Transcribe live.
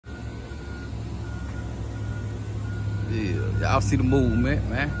Shit, y'all see the movement,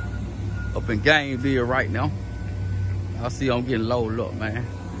 man. Up in Gameville right now. Y'all see I'm getting loaded up, man.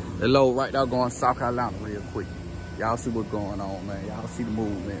 The load right now going South Carolina real quick. Y'all see what's going on, man. Y'all see the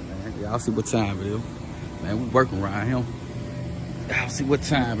movement, man. Y'all see what time it is. Man, we working around here. Y'all see what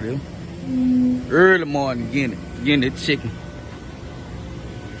time it is. Early morning getting the chicken.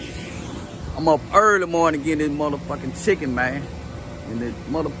 I'm up early morning getting this motherfucking chicken, man. And this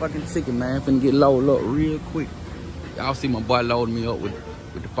motherfucking chicken, man, finna get loaded up real quick. Y'all see my boy loading me up with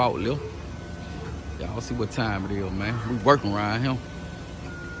the forklift. Y'all see what time it is, man. We working around here.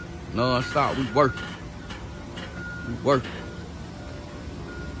 Non-stop, we working. We working.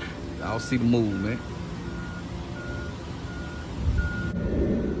 Y'all see the movement.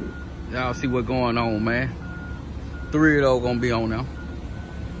 Y'all see what's going on, man. 3 of those gonna be on now.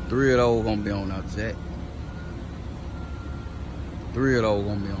 3 of those gonna be on now, Jack. 3 of those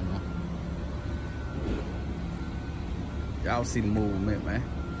gonna be on now. Y'all see the movement, man.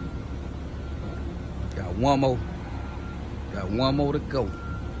 Got one more. Got one more to go.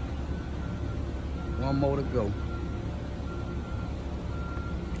 One more to go.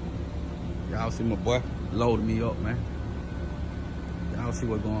 Y'all see my boy loading me up, man. Y'all see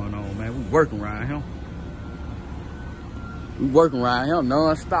what's going on, man. We working around here. We working around here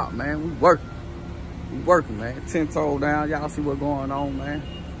non-stop, man. We working. We working, man. 10 toes down. Y'all see what's going on, man.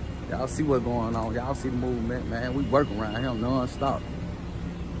 Y'all see what's going on. Y'all see the movement, man. We working around here non-stop.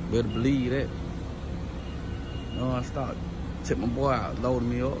 Better believe that. Non-stop. Check my boy out, loading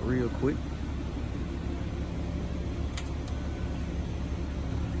me up real quick.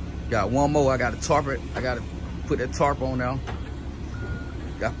 Got one more. I gotta tarp it. I gotta put that tarp on now.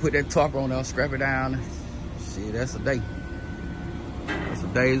 Gotta put that tarp on there, scrap it down. Shit, that's a day. That's a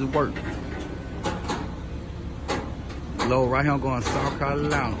day's of work. Low right here, I'm going South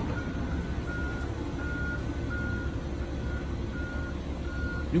Carolina.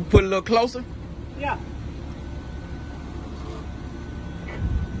 You put it a little closer? Yeah.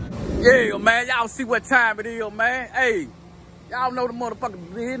 Yeah, man, y'all see what time it is, man. Hey, y'all know the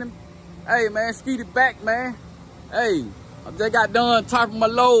motherfucking business. Hey, man, Skeet back, man. Hey, I just got done topping my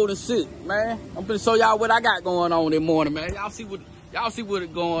load and shit, man. I'm finna show y'all what I got going on this morning, man. Y'all see what is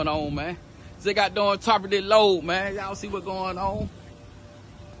going on, man. Just got done topping this load, man. Y'all see what's going on.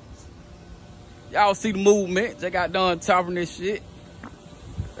 Y'all see the movement. Just got done topping this shit.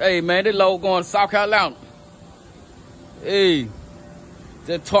 Hey, man, this load going to South Carolina. Hey,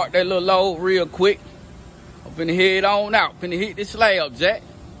 just torque that little load real quick. I'm finna head on out. Finna hit this slab, Jack.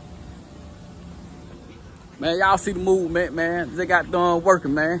 Man, y'all see the movement, man. Just got done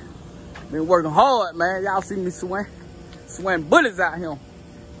working, man. Been working hard, man. Y'all see me swing bullets out here.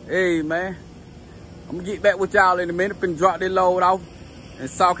 Hey, man. I'm gonna get back with y'all in a minute. Finna drop this load off in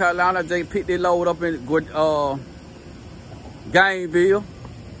South Carolina. Just pick this load up in Gameville.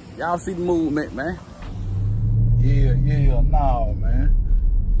 Y'all see the movement, man. Yeah, nah, man.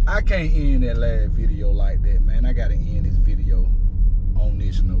 I can't end that last video like that, man. I gotta end this video on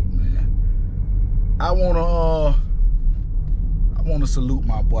this note, man. I wanna salute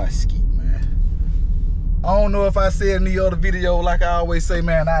my boy Skeet, man. I don't know if I said in the other video, like I always say,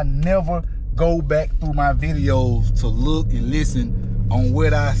 man, I never go back through my videos to look and listen on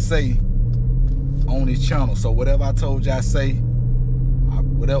what I say on this channel. So whatever I told you I say,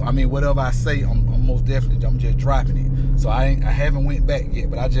 whatever I say, I'm most definitely, I'm just dropping it. So I haven't went back yet,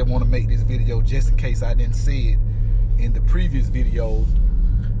 but I just want to make this video just in case I didn't say it in the previous videos.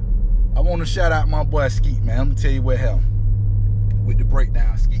 I want to shout out my boy Skeet, man. I'm gonna tell you what happened with the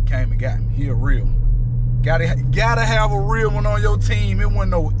breakdown. Skeet came and got me. He a real. Gotta have a real one on your team. It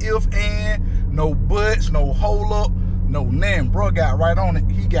wasn't no if and, no buts, no hold up, no nothing. Bro got right on it.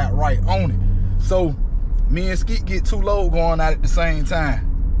 He got right on it. So me and Skeet get 2 loads going out at the same time.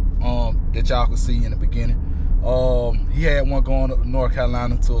 That y'all can see in the beginning. He had one going up to North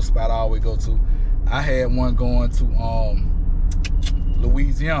Carolina to a spot I always go to. I had one going to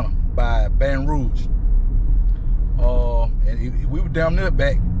Louisiana by Baton Rouge. And we were down there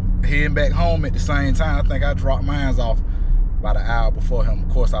heading back home at the same time. I think I dropped mine off about an hour before him. Of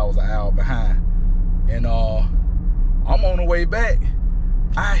course, I was an hour behind. And I'm on the way back.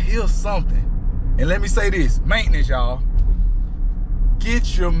 I hear something. And let me say this, maintenance, y'all.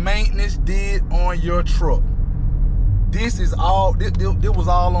 Get your maintenance did on your truck. This is all, this was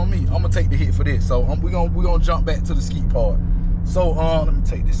all on me. I'm gonna take the hit for this. So we're gonna jump back to the Skeet part. So let me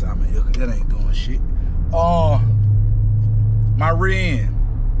take this out of my ear, cause that ain't doing shit. My rear end.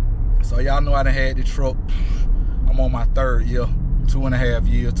 So y'all know I done had the truck. I'm on my 3rd year, 2.5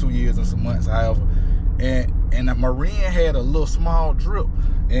 years, 2 years and some months, however. And my rear end had a little small drip.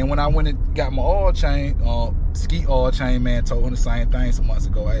 And when I went and got my oil change, Skeet oil change man told him the same thing some months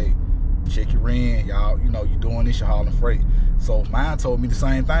ago. Hey, check your in, y'all. You know, you doing this, you're hauling freight. So mine told me the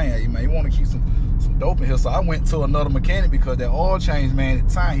same thing. Hey man, you want to keep some dope in here. So I went to another mechanic because that oil change man at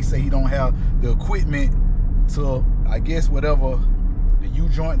the time, he said he don't have the equipment to, I guess, whatever the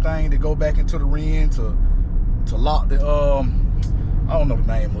U-joint thing to go back into the rim to lock the I don't know the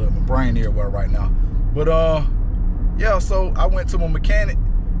name of it. My brain everywhere right now. But yeah, so I went to my mechanic.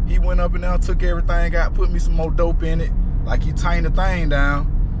 He went up and down, took everything out, put me some more dope in it. Like he tightened the thing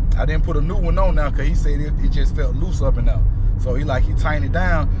down. I didn't put a new one on now because he said it just felt loose up and down. So he tightened it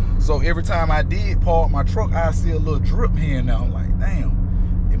down. So every time I did park my truck, I see a little drip here and now. I'm like,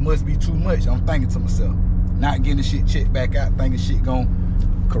 damn, it must be too much. I'm thinking to myself, not getting the shit checked back out, thinking shit gonna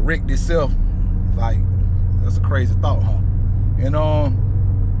correct itself. Like, that's a crazy thought, huh?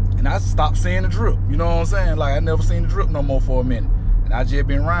 And I stopped seeing the drip. You know what I'm saying? Like, I never seen the drip no more for a minute. And I just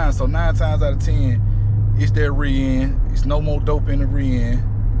been riding. So 9 times out of 10, it's that rear end. It's no more dope in the rear end.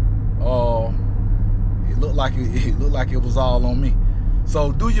 It looked like it was all on me.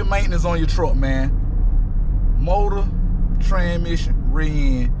 So do your maintenance on your truck, man. Motor, transmission,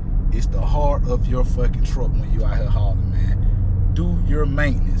 rear end is the heart of your fucking truck when you out here hauling, man. Do your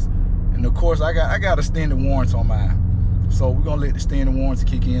maintenance. And of course, I got extended warranty on mine. So we're gonna let the extended warranty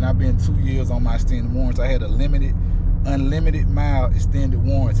kick in. I've been 2 years on my extended warranty. I had a unlimited mile extended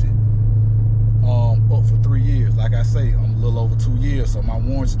warranty. Up for 3 years. Like I say, I'm a little over 2 years, so my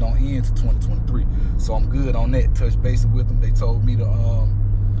warranty don't end to 2023. So I'm good on that. Touch base with them. They told me to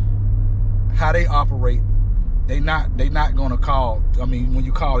how they operate. They not gonna call. I mean, when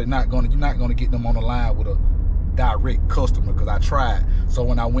you call, you're not gonna get them on the line with a direct customer, because I tried. So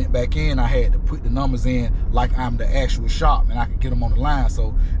when I went back in, I had to put the numbers in like I'm the actual shop and I could get them on the line.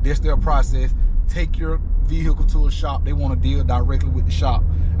 So that's their process. Take your vehicle to a shop. They want to deal directly with the shop,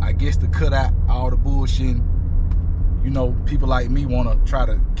 I guess, to cut out all the bullshit. You know, people like me want to try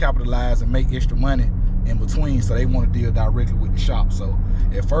to capitalize and make extra money in between, so they want to deal directly with the shop. So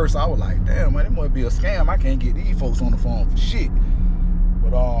at first I was like, damn man, it must be a scam. I can't get these folks on the phone for shit.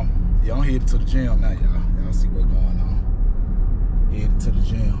 But yeah, I'm headed to the gym now, y'all see what's going on. Headed to the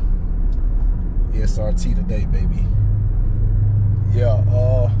gym. SRT today, baby. Yeah,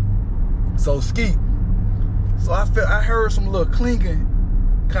 so Skeet. So I heard some little clinking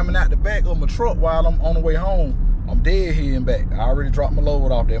coming out the back of my truck while I'm on the way home. I'm dead here and back. I already dropped my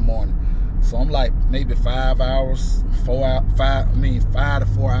load off that morning. So I'm like maybe 5 hours, 5 to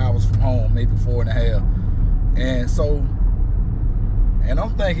 4 hours from home, maybe 4.5. And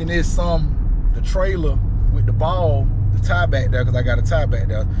I'm thinking it's the trailer with the ball, the tie back there, because I got a tie back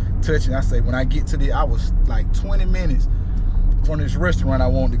there, touching. I say, when I get to I was like 20 minutes from this restaurant I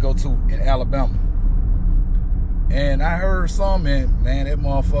wanted to go to in Alabama. And I heard something, and man, that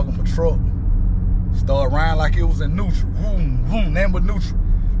motherfucker, my truck started riding like it was in neutral. Boom, boom, nothing but neutral.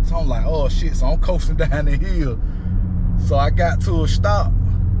 So I'm like, oh shit, so I'm coasting down the hill. So I got to a stop,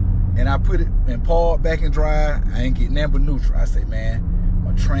 and I put it and parked back in drive. I ain't getting nothing but neutral. I say, man,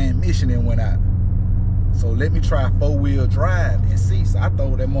 my transmission then went out. So let me try 4-wheel drive and see. So I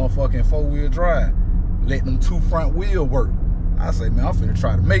throw that motherfucking 4-wheel drive. Let them 2 front wheel work. I say, man, I'm finna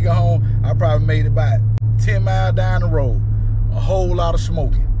try to make it home. I probably made it about 10 miles down the road. A whole lot of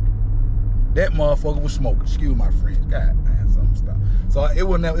smoking. That motherfucker was smoking. Excuse my friends. God damn, something stop. So it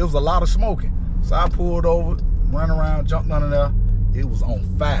was a lot of smoking. So I pulled over, ran around, jumped under there. It was on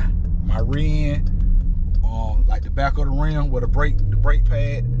fire. My rear end, like the back of the rim where the brake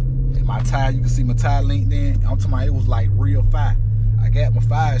pad, and my tire, you can see my tire linked in. I'm talking about, it was like real fire. I got my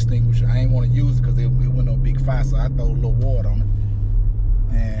fire extinguisher. I ain't want to use it because it wasn't no big fire, so I throw a little water on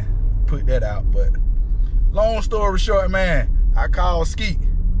it and put that out. But long story short, man, I called Skeet.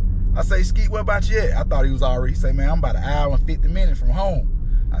 I say, Skeet, what about you at? I thought he was already. He say, man, I'm about 1 hour and 50 minutes from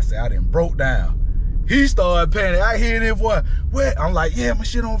home. I say, I done broke down. He started panicking. I hear this boy, what? I'm like, yeah, my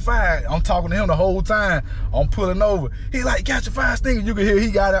shit on fire. I'm talking to him the whole time. I'm pulling over. He like, got your fire extinguisher. You can hear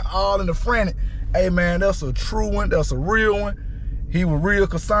he got it all in the frantic. Hey, man, that's a true one. That's a real one. He was real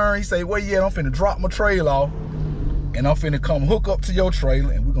concerned. He say, well, yeah, I'm finna drop my trailer off, and I'm finna come hook up to your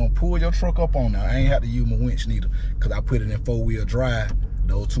trailer, and we're gonna pull your truck up on there. I ain't have to use my winch neither, because I put it in 4-wheel drive.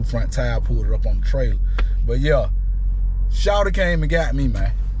 Those 2 front tires pulled it up on the trailer. But yeah, Shawty came and got me,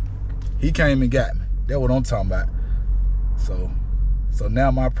 man. He came and got me. That's what I'm talking about. So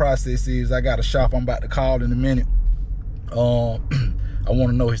now my process is, I got a shop I'm about to call in a minute. I want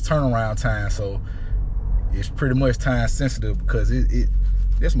to know his turnaround time. So it's pretty much time sensitive, because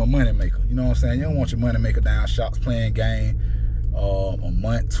that's my money maker. You know what I'm saying? You don't want your money maker down shops playing game a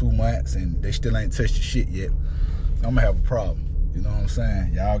month, 2 months, and they still ain't touched your shit yet. I'm gonna have a problem. You know what I'm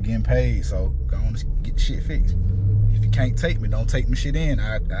saying? Y'all getting paid, so go on and get the shit fixed. If you can't take me, don't take my shit in.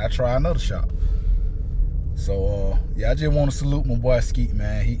 I try another shop. So yeah, I just want to salute my boy Skeet,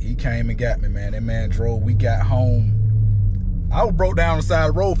 man. He came and got me, man. That man drove. We got home. I was broke down on the side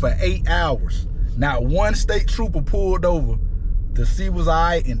of the road for 8 hours. Not one state trooper pulled over to see was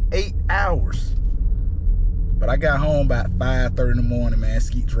I in 8 hours. But I got home about 5:30 in the morning, man.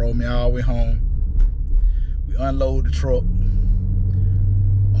 Skeet drove me all the way home. We unloaded the truck,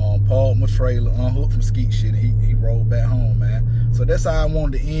 parked my trailer, unhooked from Skeet shit, and he rolled back home, man. So that's how I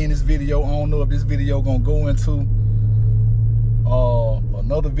wanted to end this video. I don't know if this video gonna go into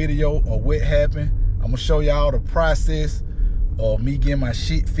another video or what happened. I'm gonna show y'all the process of me getting my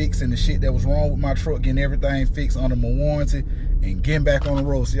shit fixed and the shit that was wrong with my truck, getting everything fixed under my warranty and getting back on the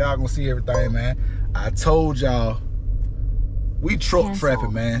road. So y'all gonna see everything, man. I told y'all we truck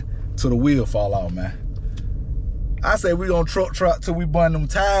trapping, man, till the wheel fall off, man. I said we gonna truck trap till we burn them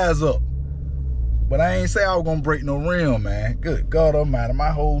tires up. But I ain't say I was gonna break no rim, man. Good God almighty, my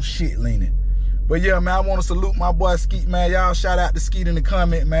whole shit leaning. But yeah, man, I wanna salute my boy Skeet, man. Y'all shout out to Skeet in the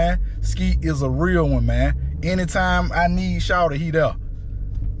comment, man. Skeet is a real one, man. Anytime I need shouter, he there.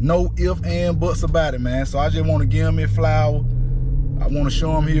 No ifs and buts about it, man. So I just wanna give him a flower. I want to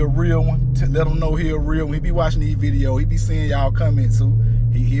show him he a real one, to let him know he a real one. He be watching these videos. He be seeing y'all comment too.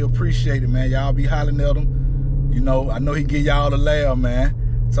 He appreciate it, man. Y'all be hollering at him. You know, I know he give y'all the laugh, man.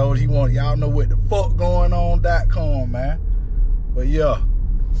 Told he want y'all know what the fuck going on.com, man. But yeah,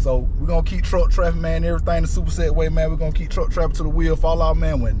 so we're going to keep truck trapping, man. Everything the Superset way, man. We're going to keep truck trapping till the wheel fall off,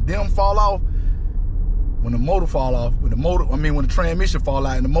 man. When them fall off, when the motor fall off, when the transmission fall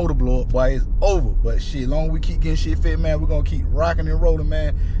out and the motor blow up, boy, it's over. But shit, long as we keep getting shit fit, man, we're gonna keep rocking and rolling,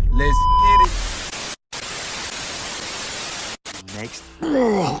 man. Let's get it. Next.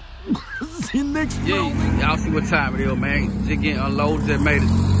 Yeah, y'all see what time it is, man. Just getting unloaded, just made it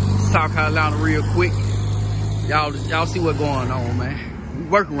South Carolina real quick. Y'all see what's going on, man. We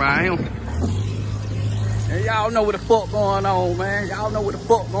working around here. And y'all know what the fuck going on, man. Y'all know what the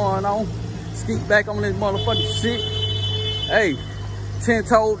fuck going on. Skeet back on this motherfucking shit. Hey, 10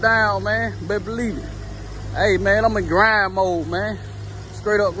 toes down, man. Better believe it. Hey, man, I'm in grind mode, man.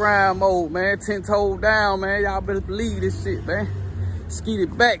 Straight up grind mode, man. 10 toes down, man. Y'all better believe this shit, man. Skeet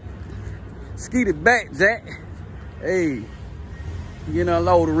it back. Skeet it back, Jack. Hey, getting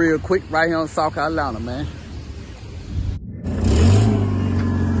unloaded real quick right here in South Carolina, man.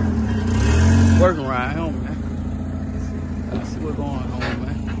 Working around here, man. Y'all see what's going on,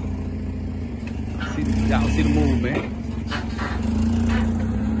 man. Y'all see the move, man.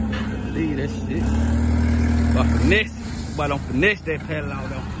 Leave that shit. But finesse. But don't finesse that pedal out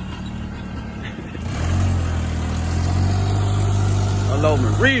though. Unload me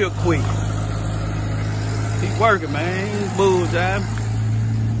real quick. Keep working, man. He's bull job.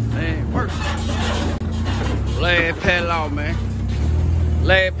 Man, work. Last pedal out, man.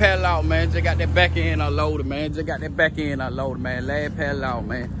 Last pedal out, man. Just got that back end unloaded, man. Just got that back end unloaded, man. Last pedal out,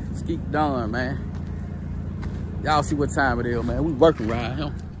 man. Skeet done, man. Y'all see what time it is, man. We working right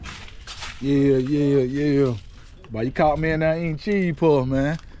here. Yeah. But you caught me in that eating cheese puff,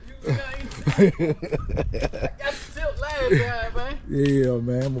 man. I got the tilt last time, man. Yeah,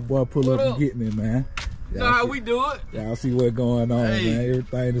 man. My boy pull up and get me, man. You know how we do it. Y'all see what's going on, man.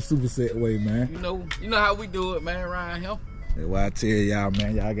 Everything the Superset way, man. You know how we do it, man, around here. That's why I tell y'all,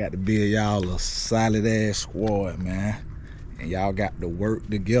 man, y'all got to build y'all a solid ass squad, man. And y'all got to work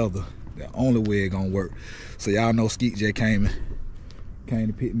together. The only way it gonna work. So y'all know Skeet J came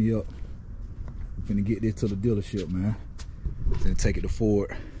to pick me up. I'm finna get this to the dealership, man. Then take it to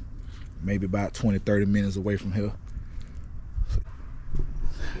Ford. Maybe about 20-30 minutes away from here.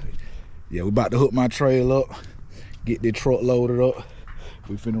 Yeah, we about to hook my trail up, get this truck loaded up.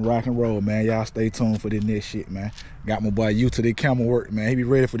 We finna rock and roll, man. Y'all stay tuned for this next shit, man. Got my boy U to the camera work, man. He be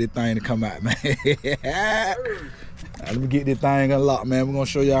ready for this thing to come out, man. Let me get this thing unlocked, man. We're gonna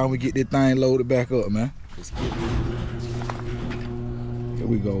show y'all when we get this thing loaded back up, man. Here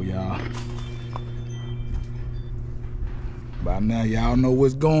we go, y'all. By now, y'all know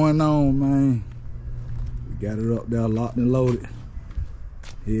what's going on, man. We got it up there, locked and loaded.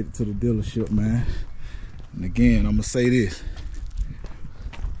 Headed to the dealership, man. And again, I'm gonna say this.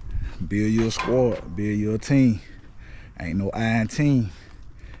 Build your squad, build your team. Ain't no iron team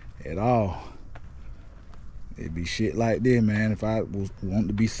at all. It'd be shit like this, man. If I was wanting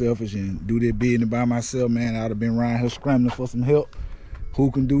to be selfish and do this business by myself, man, I'd have been around here scrambling for some help.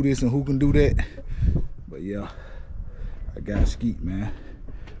 Who can do this and who can do that? But yeah, I got Skeet, man.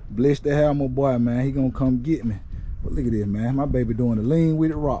 Blessed to have my boy, man. He gonna come get me. But look at this, man. My baby doing the lean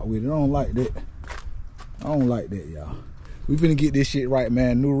with it, rock with it. I don't like that. I don't like that, y'all. we finna get this shit right,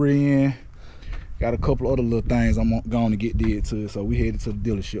 man. New rear end. Got a couple other little things I'm going to get did to it. So we headed to the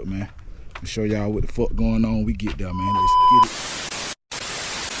dealership, man. I'll show y'all what the fuck going on. We get there, man. Let's get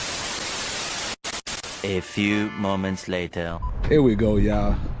it. A few moments later. Here we go,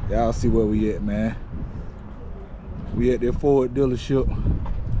 y'all. Y'all see where we at, man. We at the Ford dealership.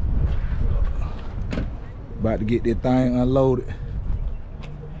 About to get that thing unloaded.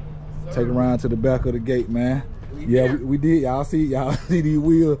 Take it around to the back of the gate, man. Yeah, we did. Y'all see these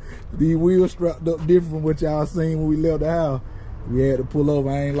wheels strapped up different from what y'all seen when we left the house. We had to pull over.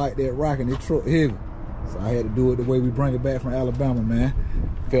 I ain't like that rocking. That truck heavy. So I had to do it the way we bring it back from Alabama, man.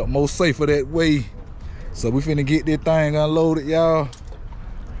 Felt more safer that way. So we finna get this thing unloaded, y'all.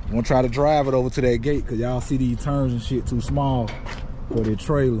 I'm gonna try to drive it over to that gate because y'all see these turns and shit too small for the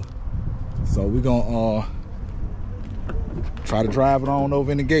trailer. So we gonna try to drive it on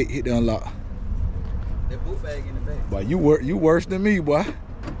over in the gate, hit the unlock. That boot bag in the back. Boy, you worse than me, boy.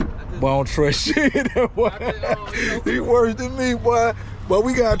 Boy, I don't trust shit, boy. You worse than me, boy. But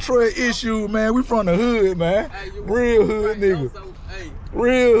we got trust issue, man. We from the hood, man. Hey, real hood nigga. Hey.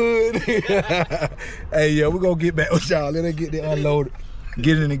 Real hood nigga. Hey, yeah, we gonna get back with y'all. Let us get it unloaded.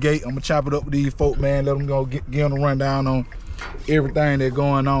 Get it in the gate. I'm gonna chop it up with these folk, man. Let them go get them a rundown on everything that's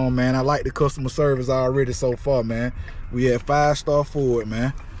going on, man. I like the customer service already so far, man. We had 5-star Ford,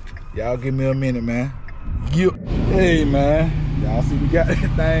 man. Y'all give me a minute, man. Yep. Hey, man. Y'all see we got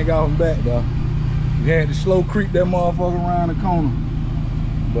that thing off back, though. We had to slow creep that motherfucker around the corner.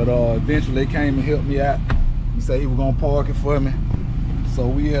 But eventually they came and helped me out. He said he was gonna park it for me. So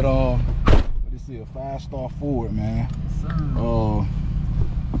we had this is a 5-star Ford, man.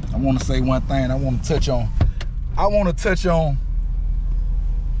 I want to say one thing. I want to touch on. Oh,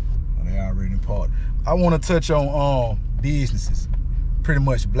 they already parked. I want to touch on businesses, pretty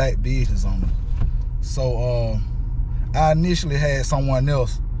much black business owners. So I initially had someone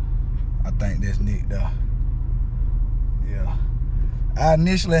else. I think that's Nick though. Yeah. I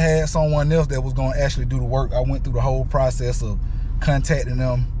initially had someone else that was gonna actually do the work. I went through the whole process of contacting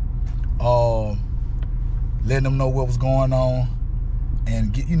them, letting them know what was going on,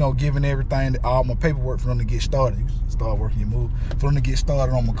 and giving everything, all my paperwork for them to get started. You start working your move for them to get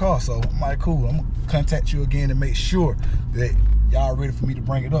started on my car. So I'm like, cool. I'm gonna contact you again to make sure that y'all ready for me to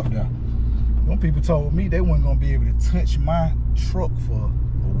bring it up there. Some people told me they weren't gonna be able to touch my truck for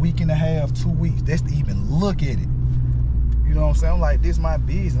a week and a half, 2 weeks. That's to even look at it. You know what I'm saying? I'm like, this is my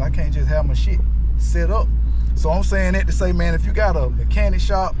business. I can't just have my shit set up. So I'm saying that to say, man, if you got a mechanic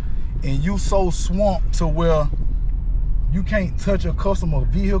shop and you so swamped to where you can't touch a customer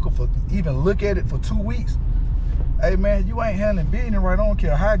vehicle for even look at it for 2 weeks, hey man, you ain't handling business right. I don't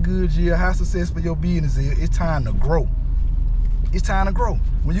care how good you are, how successful your business is, it's time to grow. It's time to grow.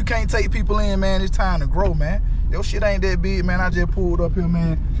 When you can't take people in, man, it's time to grow, man. Your shit ain't that big, man. I just pulled up here,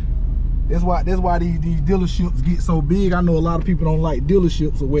 man. That's why these dealerships get so big. I know a lot of people don't like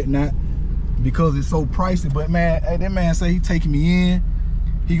dealerships or whatnot because it's so pricey. But man, hey, that man say he taking me in.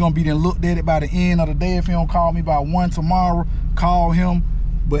 He gonna be then looked at it by the end of the day. If he don't call me by 1 tomorrow, call him.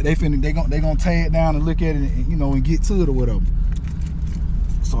 But they gonna tear it down and look at it and, and get to it or whatever.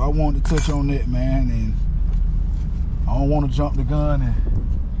 So I wanted to touch on that, man, and I don't want to jump the gun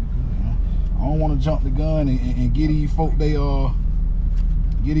and get these folk they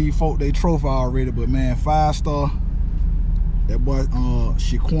trophy already. But man, 5-star, that boy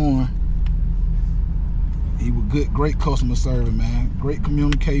Shaquan, he was great customer service, man. Great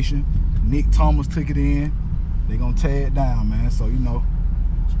communication. Nick Thomas took it in. They gonna tear it down, man. So we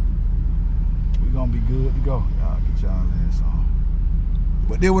gonna be good to go. Y'all get y'all ass on.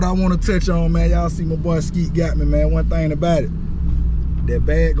 But then what I want to touch on, man, y'all see my boy Skeet got me, man. One thing about it, that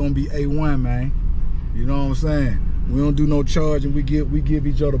bag gonna be A1, man. You know what I'm saying? We don't do no charging. We give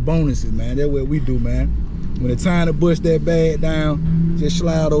each other bonuses, man. That's what we do, man. When it's time to bust that bag down, just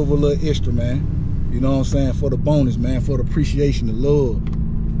slide over a little extra, man. You know what I'm saying? For the bonus, man. For the appreciation, the love.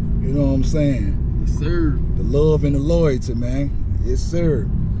 You know what I'm saying? Yes, sir. The love and the loyalty, man. Yes, sir.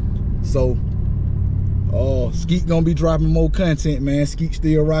 So, Skeet gonna be dropping more content, man. Skeet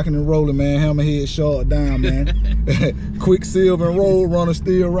still rocking and rolling, man. Hammerhead short down, man. Quicksilver and Roll Runner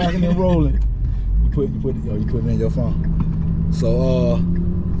still rocking and rolling. You put it in your phone. So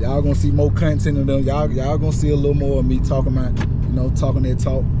y'all gonna see more content of them. Y'all gonna see a little more of me talking about, talking that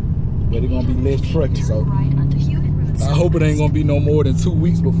talk, but it's gonna be less trucking. So I hope it ain't gonna be no more than 2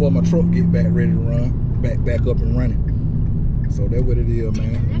 weeks before my truck get back ready to run, back up and running. So that's what it is,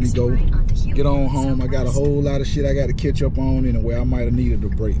 man. Let me go get on home. I got a whole lot of shit I got to catch up on anyway. I might have needed a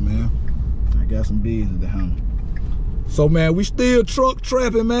break, man. I got some business to handle. So, man, we still truck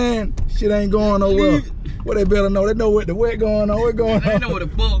trapping, man. Shit ain't going nowhere. Well, they better know. They know what the wet going on. What going on? They know what the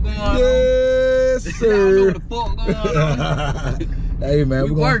fuck going on. Yes, sir. They know what the fuck going on. Hey, man.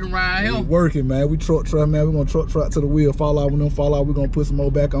 We working around here. We working, man. We truck trap, man. We're going to truck trap to the wheel. Fall out. When them fall out, we're going to put some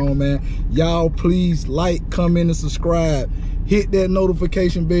more back on, man. Y'all, please like, comment, and subscribe. Hit that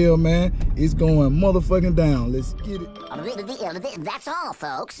notification bell, man. It's going motherfucking down. Let's get it. That's all,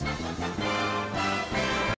 folks.